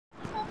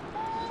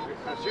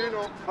So you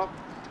know,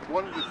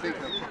 one of the things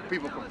that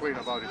people complain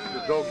about is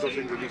the dog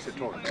doesn't release a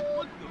toy.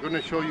 I'm going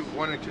to show you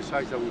one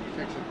exercise that will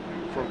fix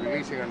it from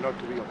releasing and not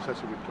to be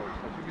obsessive with toys.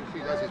 As you can see,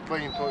 that's his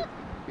playing toy.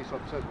 He's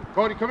obsessed with.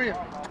 Cody, come here.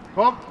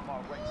 Come.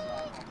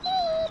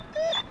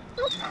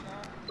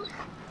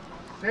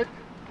 Sit.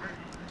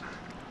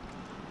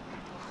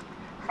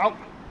 Out.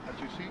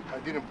 As you see, I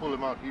didn't pull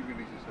him out. He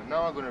releases. And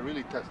now I'm going to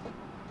really test him.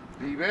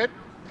 Leave it.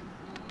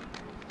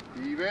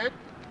 Leave it.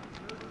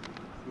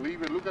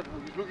 Leave it. Look at,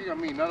 he's looking at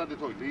me, not at the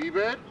toy. Leave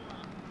it.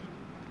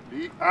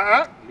 Leave,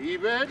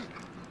 leave it.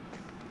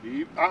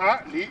 Leave,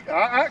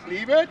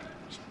 leave it.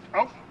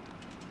 Out.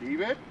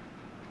 Leave it.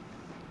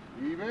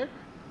 Leave it.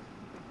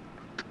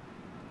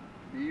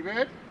 Leave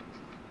it.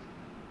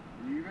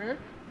 Leave it.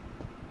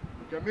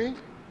 Look at me.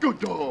 Good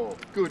dog.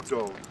 Good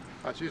dog.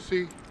 As you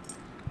see,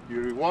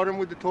 you reward him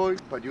with the toy,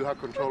 but you have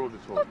control of the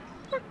toy.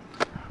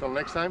 Till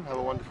next time, have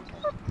a wonderful